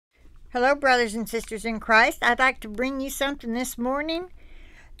Hello, brothers and sisters in Christ. I'd like to bring you something this morning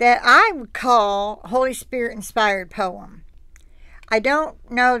that I would call Holy Spirit inspired poem. I don't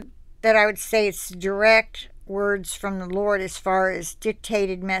know that I would say it's direct words from the Lord as far as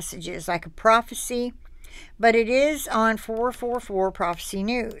dictated messages like a prophecy, but it is on 444 Prophecy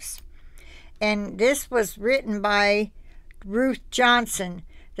News. And this was written by Ruth Johnson.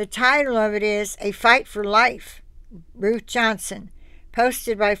 The title of it is A Fight for Life, Ruth Johnson.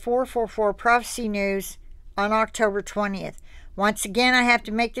 Posted by 444 Prophecy News on October 20th. Once again, I have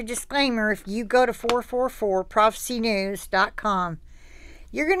to make the disclaimer, if you go to 444prophecynews.com,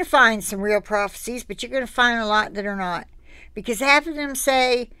 you're going to find some real prophecies, but you're going to find a lot that are not. Because half of them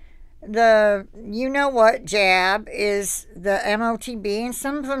say the you-know-what jab is the MOTB, and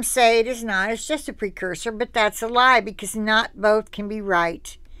some of them say it is not. It's just a precursor, but that's a lie because not both can be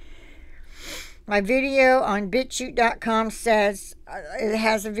right. My video on BitChute.com says it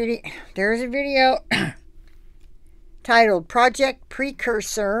has a video. There's a video titled Project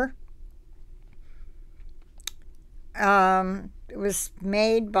Precursor. It was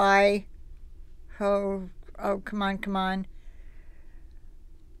made by come on.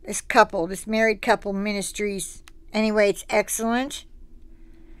 This married couple ministries. Anyway, it's excellent.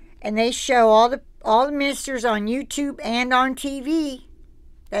 And they show all the ministers on YouTube and on TV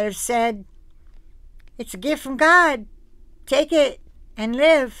that have said it's a gift from God. Take it and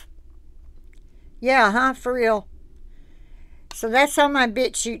live. Yeah, for real. So that's on my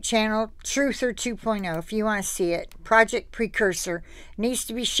BitChute channel, Truther 2.0, if you want to see it. Project Precursor. Needs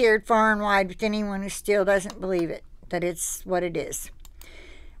to be shared far and wide with anyone who still doesn't believe it, that it's what it is.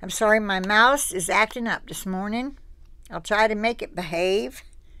 I'm sorry, my mouse is acting up this morning. I'll try to make it behave.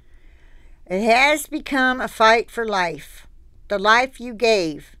 It has become a fight for life. The life you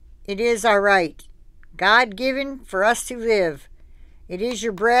gave. It is our right. God-given for us to live. It is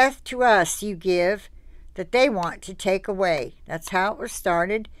your breath to us you give that they want to take away. That's how it was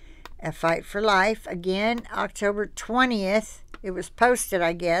started. A Fight for Life. Again, October 20th. It was posted,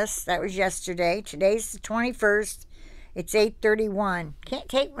 I guess. That was yesterday. Today's the 21st. It's 8:31. Can't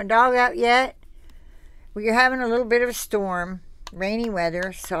take my dog out yet. We're having a little bit of a storm. Rainy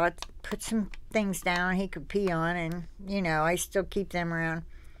weather. So I put some things down he could pee on. And, I still keep them around.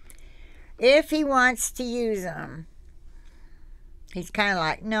 If he wants to use them, he's kind of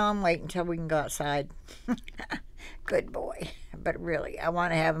like, no, I'm waiting until we can go outside. Good boy. But really, I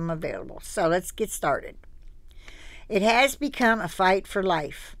want to have him available. So let's get started. It has become a fight for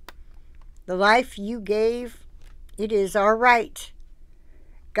life. The life you gave, it is our right.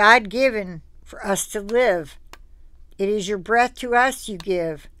 God-given for us to live. It is your breath to us you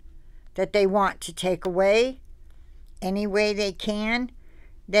give that they want to take away any way they can.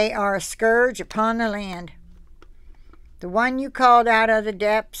 They are a scourge upon the land. The one you called out of the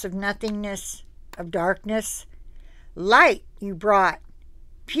depths of nothingness, of darkness, light you brought,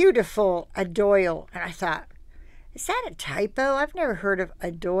 beautiful Adoil. And I thought, is that a typo? I've never heard of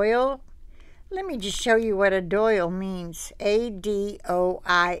Adoil. Let me just show you what Adoil means.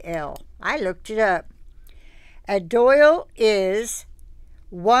 A-D-O-I-L. I looked it up. Adoil is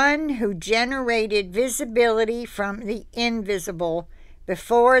one who generated visibility from the invisible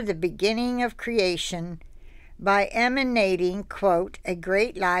before the beginning of creation by emanating, quote, a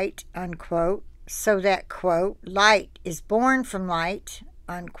great light, unquote, so that, quote, light is born from light,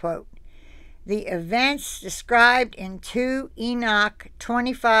 unquote. The events described in 2 Enoch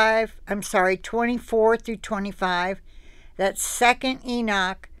 24 through 25, that's 2nd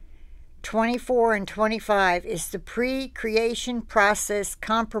Enoch 24 and 25, is the pre-creation process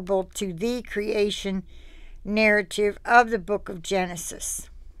comparable to the creation narrative of the book of Genesis.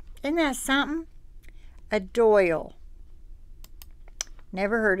 Isn't that something? Adoil.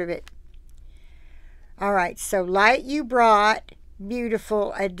 Never heard of it. All right, so light you brought,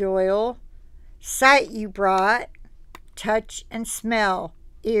 beautiful Adoil. Sight you brought, touch and smell,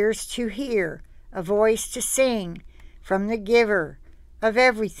 ears to hear, a voice to sing, from the giver of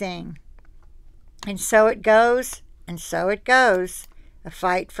everything. And so it goes, and so it goes. A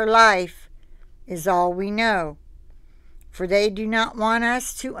fight for life is all we know. For they do not want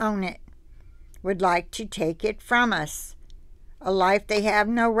us to own it, would like to take it from us. A life they have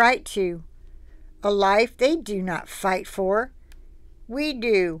no right to. A life they do not fight for. We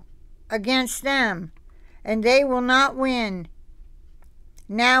do, against them, and they will not win.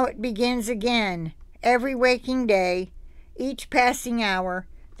 Now it begins again, every waking day, each passing hour,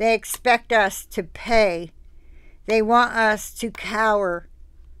 they expect us to pay. They want us to cower.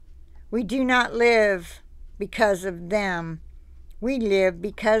 We do not live because of them. We live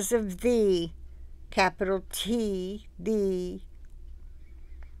because of thee, capital T, thee.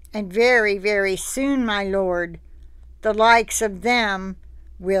 And very, very soon, my Lord, the likes of them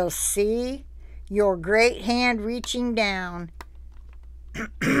will see your great hand reaching down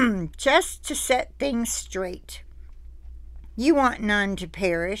just to set things straight. You want none to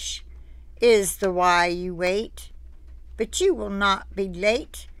perish, is the why you wait, but you will not be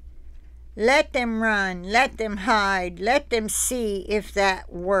late. Let them run, let them hide, let them see if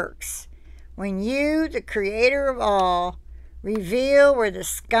that works. When you, the creator of all, reveal where the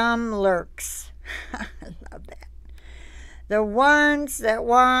scum lurks. I love that. The ones that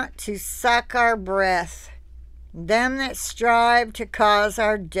want to suck our breath, them that strive to cause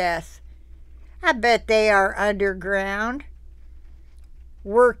our death. I bet they are underground,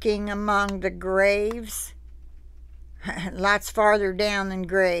 working among the graves. Lots farther down than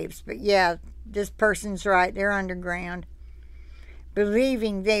graves, but yeah, this person's right, they're underground.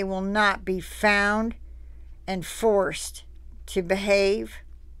 Believing they will not be found and forced to behave.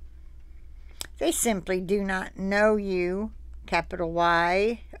 They simply do not know you, capital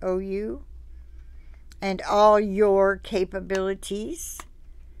Y-O-U, and all your capabilities.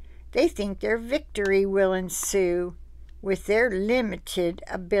 They think their victory will ensue with their limited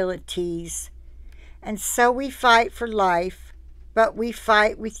abilities. And so we fight for life, but we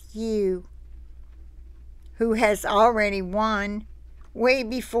fight with you, who has already won way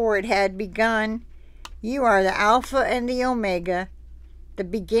before it had begun. You are the Alpha and the Omega, the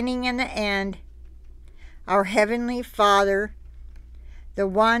beginning and the end. Our Heavenly Father, the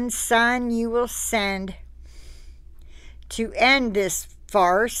one Son you will send to end this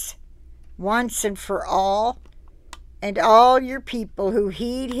farce once and for all, and all your people who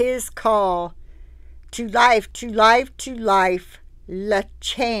heed His call to life, to life, to life, la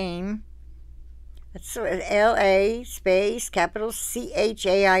chain. That's L-A space capital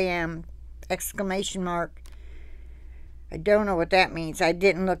C-H-A-I-M exclamation mark. I don't know what that means. I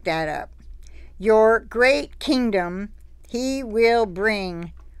didn't look that up. Your great kingdom He will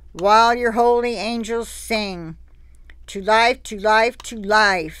bring while your holy angels sing. To life, to life, to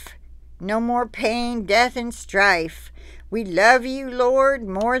life. No more pain, death, and strife. We love you, Lord,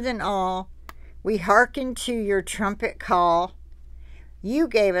 more than all. We hearken to your trumpet call. You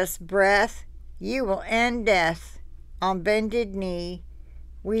gave us breath. You will end death. On bended knee,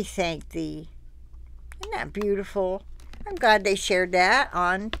 we thank thee. Isn't that beautiful? I'm glad they shared that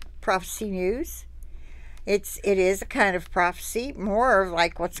on Prophecy News. It is a kind of prophecy, more of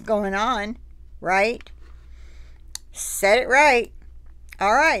like what's going on, right? Said it right.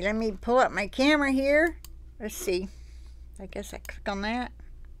 All right, let me pull up my camera here. Let's see. I guess I click on that.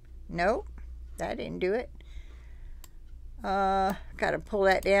 Nope, that didn't do it. Got to pull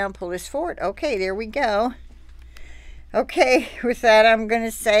that down, pull this forward. Okay, there we go. Okay, with that, I'm going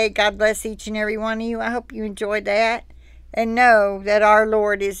to say God bless each and every one of you. I hope you enjoyed that. And know that our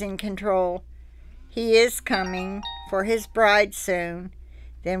Lord is in control. He is coming for His bride soon.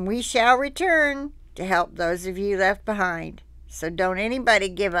 Then we shall return to help those of you left behind. So don't anybody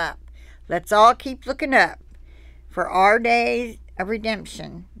give up. Let's all keep looking up. For our day of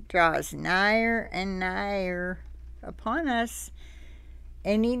redemption draws nigher and nigher upon us.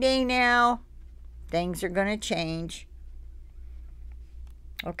 Any day now, things are going to change.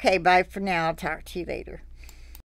 Okay, bye for now. I'll talk to you later.